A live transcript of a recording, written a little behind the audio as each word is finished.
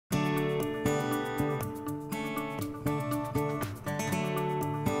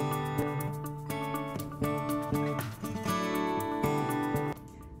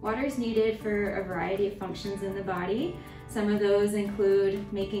Water is needed for a variety of functions in the body. Some of those include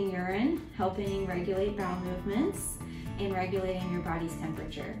making urine, helping regulate bowel movements, and regulating your body's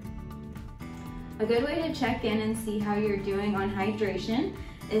temperature. A good way to check in and see how you're doing on hydration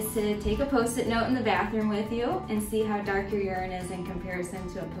is to take a Post-it note in the bathroom with you and see how dark your urine is in comparison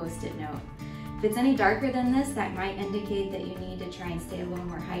to a Post-it note. If it's any darker than this, that might indicate that you need to try and stay a little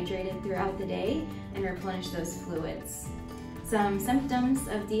more hydrated throughout the day and replenish those fluids. Some symptoms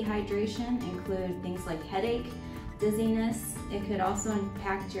of dehydration include things like headache, dizziness. It could also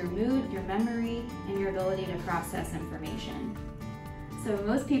impact your mood, your memory, and your ability to process information. So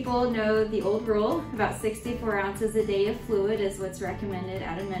most people know the old rule, about 64 ounces a day of fluid is what's recommended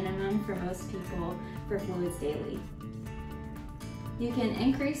at a minimum for most people for fluids daily. You can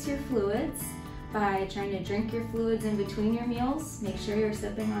increase your fluids by trying to drink your fluids in between your meals. Make sure you're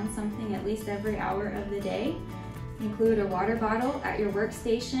sipping on something at least every hour of the day. Include a water bottle at your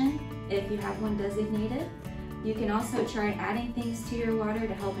workstation if you have one designated. You can also try adding things to your water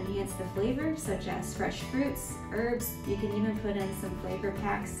to help enhance the flavor, such as fresh fruits, herbs. You can even put in some flavor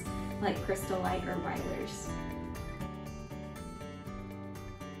packs like Crystal Light or Weilers.